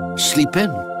of us sleep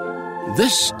in.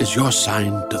 This is your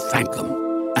sign to thank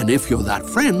them. And if you're that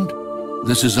friend,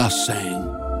 this is us saying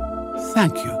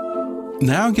thank you.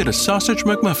 Now get a sausage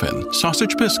McMuffin,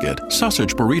 sausage biscuit,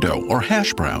 sausage burrito, or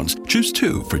hash browns. Choose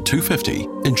 2 for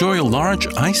 $2.50. Enjoy a large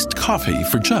iced coffee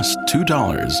for just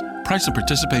 $2. Price and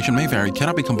participation may vary.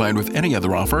 Cannot be combined with any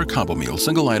other offer or combo meal.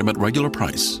 Single item at regular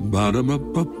price.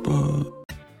 Ba-da-ba-ba-ba.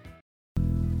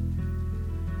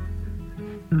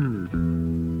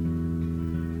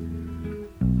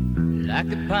 Like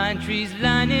the pine trees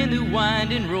lining the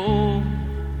winding road,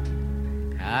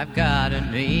 I've got a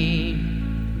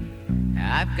name,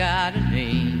 I've got a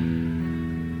name.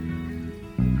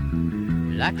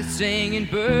 Like the singing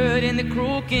bird and the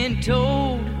croaking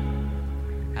toad,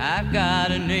 I've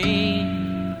got a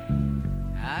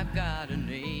name, I've got a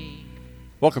name.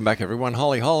 Welcome back, everyone.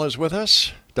 Holly Hall is with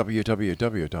us.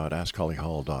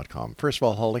 www.askhollyhall.com. First of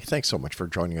all, Holly, thanks so much for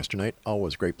joining us tonight.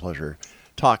 Always a great pleasure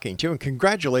talking to you, and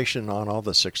congratulations on all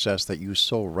the success that you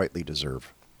so rightly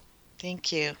deserve.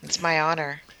 Thank you. It's my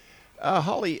honor.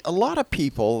 Holly, a lot of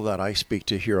people that I speak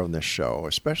to here on this show,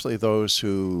 especially those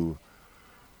who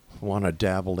want to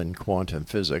dabble in quantum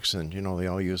physics, and they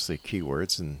all use the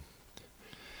keywords, and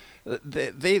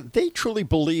they truly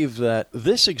believe that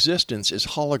this existence is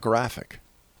holographic.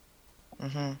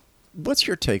 Mm-hmm. What's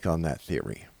your take on that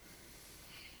theory?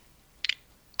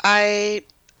 I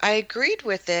agreed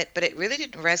with it, but it really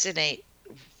didn't resonate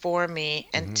for me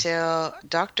until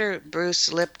Dr.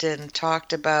 Bruce Lipton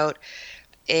talked about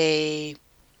a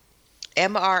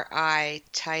MRI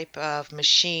type of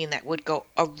machine that would go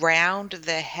around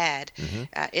the head.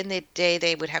 In the day,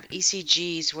 they would have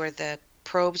ECGs where the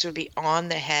probes would be on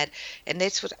the head, and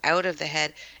this was out of the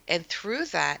head. And through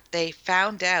that, they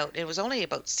found out, it was only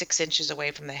about 6 inches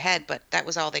away from the head, but that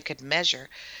was all they could measure.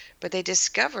 But they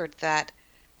discovered that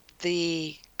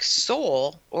the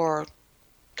soul, or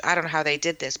I don't know how they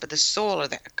did this, but the soul or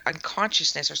the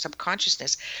unconsciousness or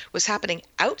subconsciousness was happening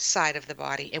outside of the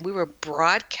body, and we were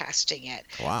broadcasting it.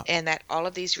 Wow. And that all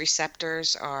of these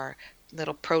receptors are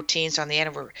little proteins on the end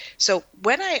of it. So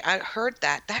when I heard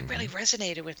that, that really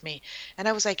resonated with me. And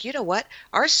I was like, you know what?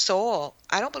 Our soul,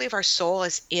 I don't believe our soul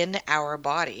is in our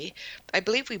body. I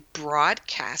believe we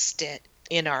broadcast it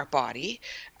in our body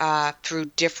through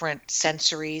different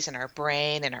sensories in our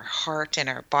brain and our heart and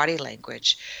our body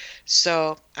language.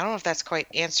 So I don't know if that's quite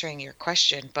answering your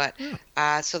question, but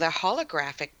so the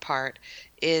holographic part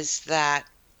is that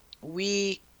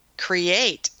we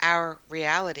create our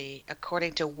reality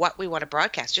according to what we want to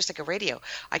broadcast, just like a radio.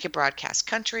 I could broadcast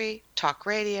country, talk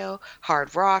radio,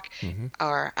 hard rock,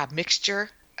 or a mixture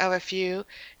of a few,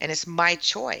 and it's my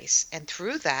choice. And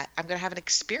through that, I'm going to have an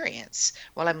experience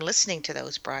while I'm listening to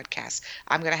those broadcasts.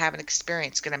 I'm going to have an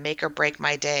experience, going to make or break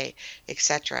my day,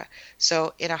 etc.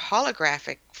 So in a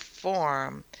holographic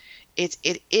form, it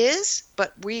is,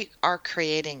 but we are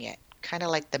creating it, kind of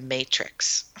like The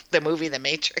Matrix, the movie The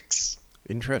Matrix.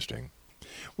 Interesting.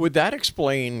 Would that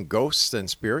explain ghosts and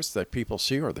spirits that people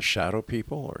see, or the shadow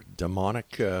people, or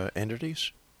demonic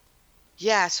entities?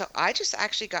 Yeah, so I just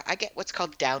actually I get what's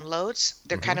called downloads.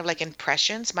 They're kind of like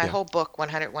impressions. My whole book,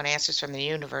 101 Answers from the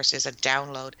Universe, is a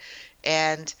download.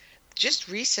 And just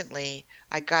recently,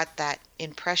 I got that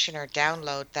impression or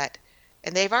download that,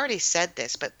 and they've already said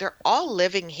this, but they're all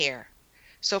living here.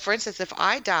 So for instance, if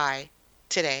I die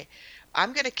today,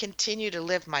 I'm going to continue to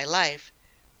live my life,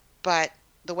 but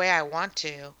the way I want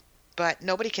to, but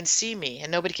nobody can see me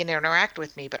and nobody can interact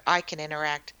with me, but I can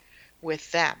interact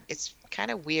with them. It's kind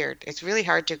of weird. It's really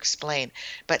hard to explain.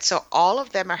 But so all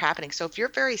of them are happening. So if you're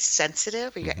very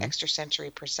sensitive or you got extrasensory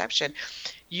perception,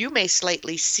 you may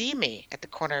slightly see me at the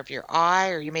corner of your eye,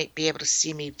 or you may be able to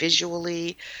see me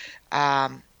visually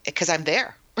because I'm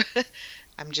there.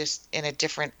 I'm just in a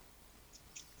different,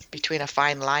 between a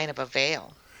fine line of a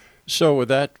veil. So would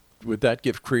that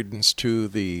give credence to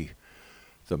the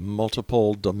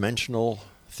multiple dimensional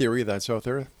theory that's out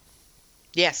there?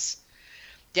 Yes.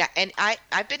 Yeah, and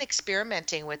I've been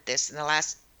experimenting with this in the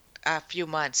last few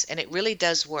months, and it really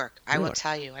does work. I will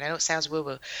tell you, and I know it sounds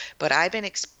woo-woo, but I've been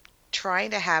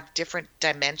trying to have different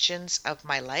dimensions of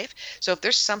my life. So if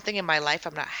there's something in my life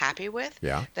I'm not happy with,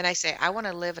 then I say, I want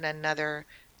to live in another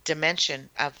dimension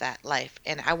of that life,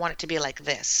 and I want it to be like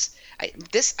this.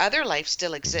 This other life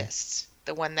still exists,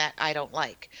 the one that I don't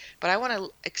like, but I want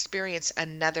to experience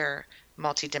another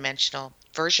multidimensional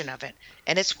version of it,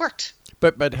 and it's worked.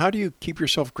 But how do you keep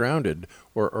yourself grounded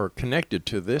or connected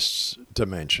to this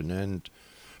dimension? And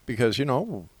because,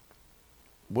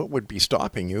 what would be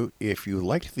stopping you if you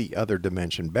liked the other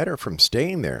dimension better from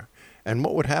staying there? And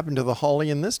what would happen to the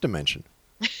Holly in this dimension?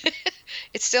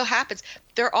 It still happens.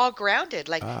 They're all grounded.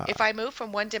 Like if I move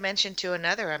from one dimension to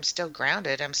another, I'm still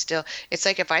grounded. It's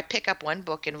like if I pick up one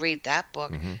book and read that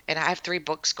book, and I have 3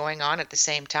 books going on at the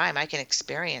same time, I can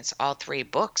experience all 3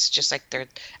 books just like they're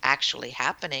actually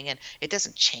happening. And it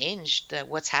doesn't change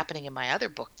what's happening in my other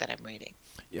book that I'm reading.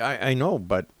 Yeah, I know,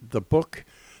 but the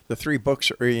 3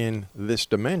 books are in this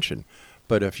dimension.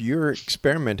 But if you're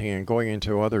experimenting and going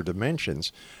into other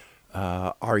dimensions,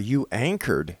 are you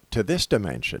anchored to this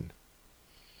dimension?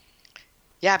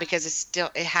 Yeah, because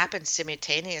it happens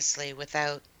simultaneously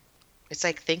without, it's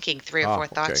like thinking 3 or 4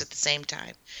 thoughts at the same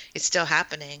time. It's still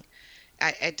happening.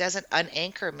 It doesn't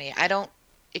unanchor me. I don't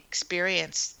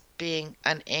experience being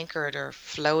unanchored or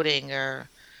floating or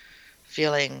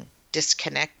feeling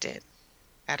disconnected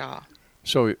at all.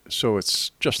 So it's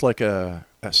just like well,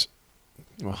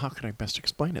 how can I best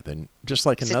explain it then? Just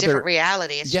like it's another... a different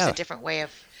reality. It's just a different way of,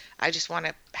 I just want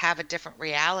to have a different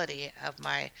reality of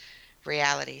my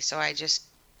reality. So I just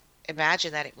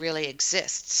imagine that it really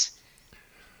exists,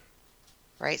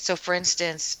 right? So for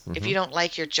instance, if you don't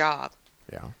like your job,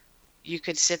 you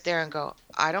could sit there and go,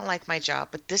 I don't like my job,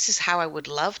 but this is how I would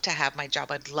love to have my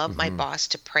job. I'd love my boss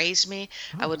to praise me.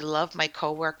 I would love my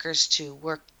coworkers to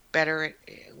work better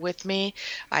with me.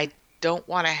 I don't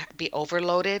want to be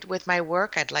overloaded with my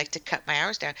work. I'd like to cut my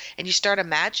hours down. And you start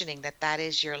imagining that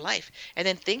is your life. And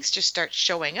then things just start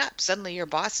showing up. Suddenly your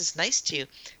boss is nice to you.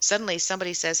 Suddenly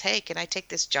somebody says, hey, can I take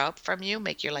this job from you?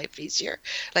 Make your life easier.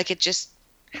 Like it just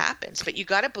happens. But you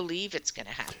got to believe it's going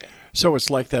to happen. So it's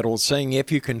like that old saying,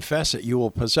 if you confess it, you will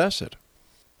possess it.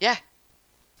 Yeah.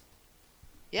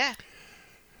 Yeah.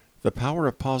 The power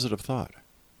of positive thought.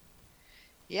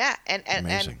 Yeah. And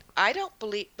I don't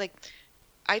believe,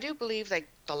 I do believe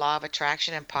the law of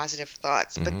attraction and positive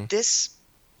thoughts, but this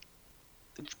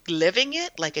living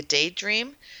it like a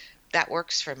daydream, that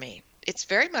works for me. It's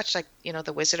very much like,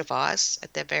 the Wizard of Oz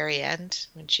at the very end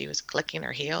when she was clicking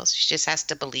her heels. She just has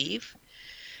to believe.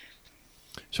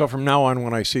 So from now on,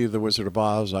 when I see the Wizard of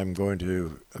Oz, I'm going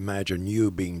to imagine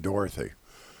you being Dorothy.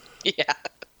 Yeah.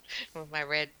 With my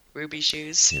red ruby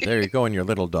shoes. Yeah, there you go, and your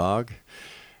little dog.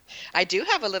 I do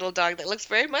have a little dog that looks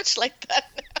very much like that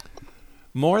now.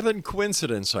 More than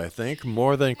coincidence, I think.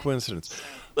 More than coincidence.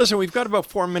 Listen, we've got about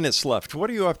 4 minutes left. What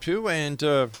are you up to, and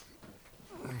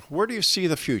where do you see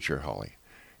the future, Holly?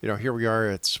 You know, here we are,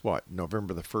 it's what,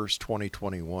 November the 1st,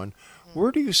 2021.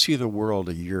 Where do you see the world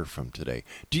a year from today?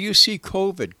 Do you see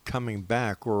COVID coming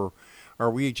back, or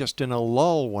are we just in a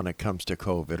lull when it comes to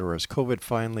COVID, or is COVID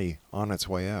finally on its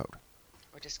way out?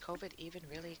 Or does COVID even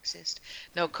really exist?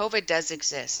 No, COVID does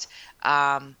exist.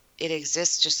 It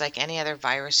exists just like any other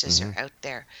viruses are out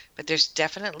there. But there's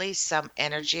definitely some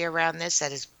energy around this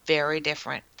that is very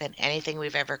different than anything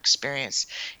we've ever experienced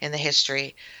in the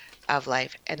history of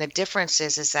life. And the difference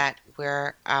is that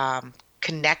we're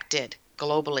connected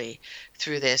globally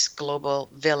through this global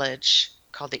village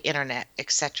called the internet,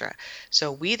 etc.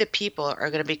 So we, the people, are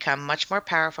going to become much more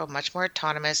powerful, much more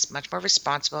autonomous, much more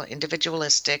responsible,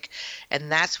 individualistic,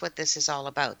 and that's what this is all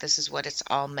about. This is what it's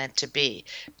all meant to be.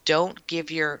 Don't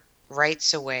give your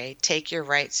rights away. Take your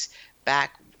rights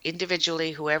back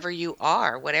individually, whoever you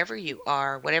are, whatever you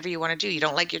want to do. You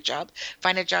don't like your job?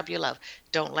 Find a job you love.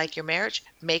 Don't like your marriage?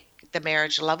 Make the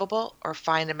marriage lovable, or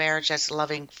find a marriage that's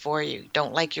loving for you.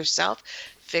 Don't like yourself?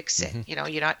 Fix it. You know,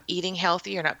 you're not eating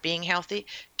healthy, you're not being healthy.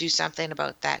 Do something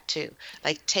about that too.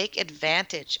 Like, take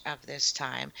advantage of this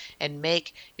time and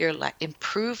make your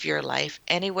improve your life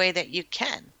any way that you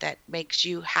can that makes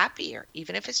you happier,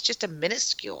 even if it's just a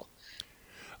minuscule.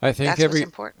 I think That's what's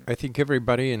important. I think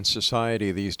everybody in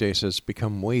society these days has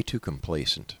become way too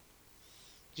complacent.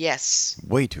 Yes.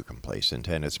 Way too complacent,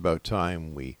 and it's about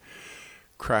time we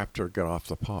crapped or got off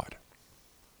the pot.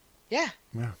 Yeah.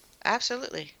 Yeah.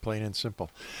 Absolutely. Plain and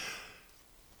simple.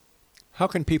 How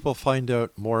can people find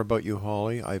out more about you,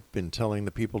 Holly? I've been telling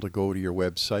the people to go to your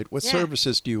website. What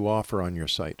services do you offer on your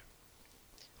site?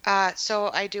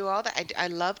 So I do all that. I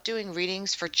love doing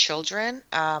readings for children.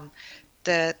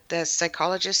 The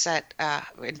psychologist that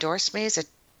endorsed me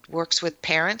works with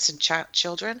parents and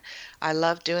children. I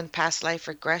love doing past life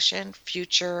regression,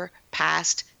 future,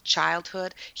 past,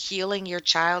 childhood, healing your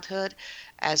childhood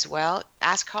as well.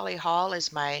 Ask Holly Hall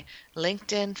is my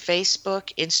LinkedIn,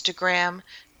 Facebook, Instagram,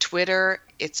 Twitter.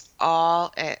 It's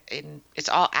all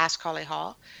Ask Holly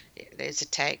Hall. There's a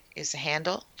tag, is a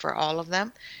handle for all of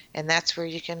them, and that's where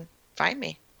you can find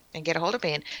me and get a hold of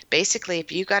me. And basically,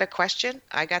 if you got a question,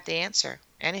 I got the answer.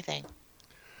 Anything.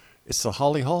 It's the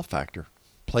Holly Hall factor.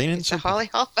 Plain and simple. It's the Holly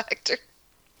Hall factor.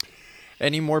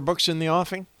 Any more books in the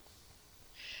offing?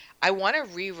 I want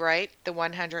to rewrite the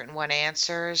 101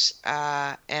 Answers,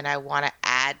 and I want to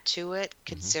add to it,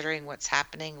 considering what's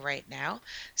happening right now.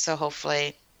 So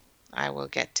hopefully I will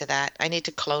get to that. I need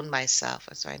to clone myself.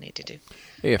 That's what I need to do.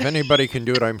 Hey, if anybody can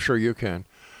do it, I'm sure you can.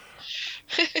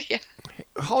 Yeah.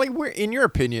 Holly, in your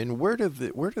opinion, where do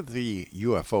the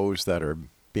UFOs that are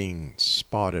being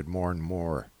spotted more and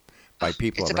more by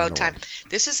people It's around about the time. world?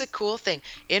 This is a cool thing.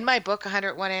 In my book,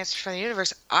 101 Answers from the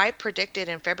Universe, I predicted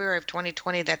in February of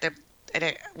 2020 that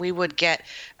we would get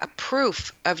a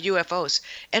proof of UFOs.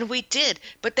 And we did,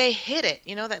 but they hid it.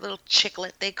 You know, that little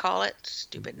chiclet, they call it.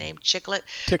 Stupid name, chiclet.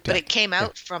 Tic-tac. But it came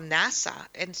out from NASA,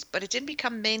 but it didn't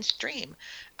become mainstream.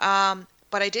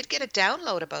 But I did get a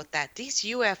download about that. These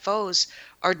UFOs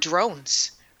are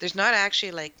drones. There's not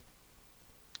actually like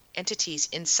entities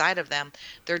inside of them.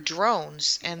 They're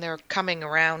drones, and they're coming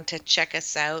around to check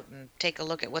us out and take a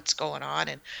look at what's going on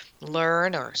and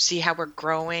learn or see how we're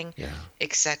growing,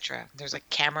 etc. There's like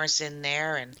cameras in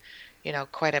there, and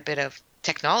quite a bit of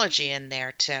technology in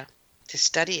there to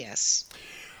study us.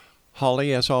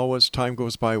 Holly, as always, time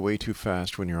goes by way too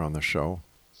fast when you're on the show.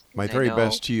 My very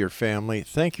best to your family.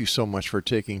 Thank you so much for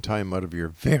taking time out of your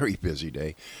very busy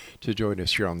day to join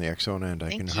us here on the X Zone, and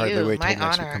I can hardly wait till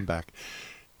next week to come back.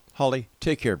 Holly,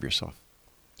 take care of yourself.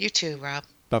 You too, Rob.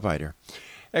 Bye-bye, dear.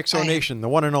 X Zone Nation, the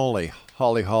one and only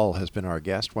Holly Hall has been our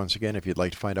guest. Once again, if you'd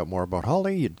like to find out more about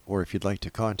Holly, or if you'd like to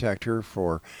contact her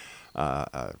for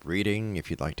a reading, if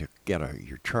you'd like to get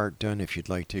your chart done, if you'd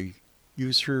like to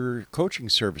use her coaching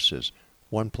services,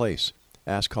 one place,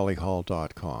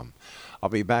 askhollyhall.com. I'll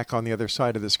be back on the other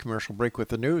side of this commercial break with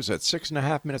the news at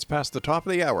 6.5 minutes past the top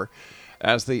of the hour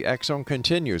as the X Zone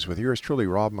continues with yours truly,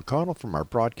 Rob McConnell, from our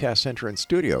broadcast center and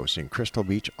studios in Crystal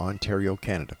Beach, Ontario,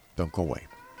 Canada. Don't go away.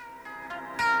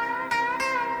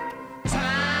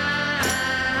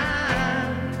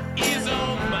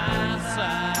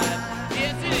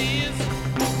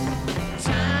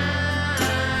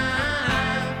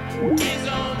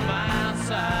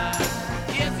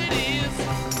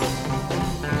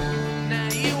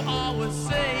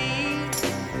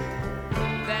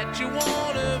 You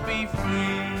wanna be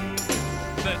free,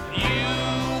 but you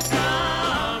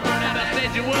come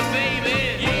you would,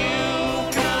 baby.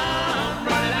 You come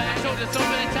running back. I told you so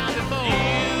many times before.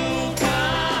 You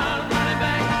come running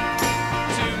back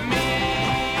to me.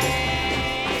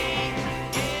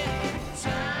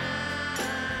 Time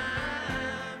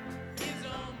is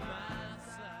on my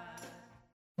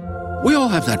side. We all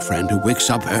have that friend who wakes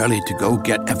up early to go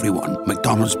get everyone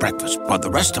McDonald's breakfast while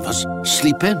the rest of us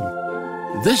sleep in.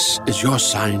 This is your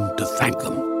sign to thank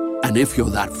them. And if you're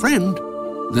that friend,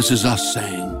 this is us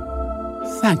saying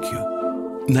thank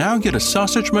you. Now get a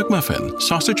sausage McMuffin,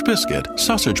 sausage biscuit,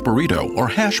 sausage burrito, or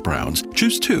hash browns.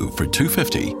 Choose 2 for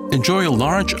 $2.50. Enjoy a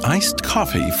large iced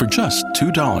coffee for just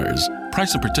 $2.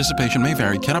 Price and participation may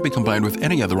vary. Cannot be combined with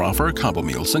any other offer or combo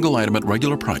meal. Single item at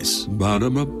regular price.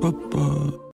 Ba-da-ba-ba-ba.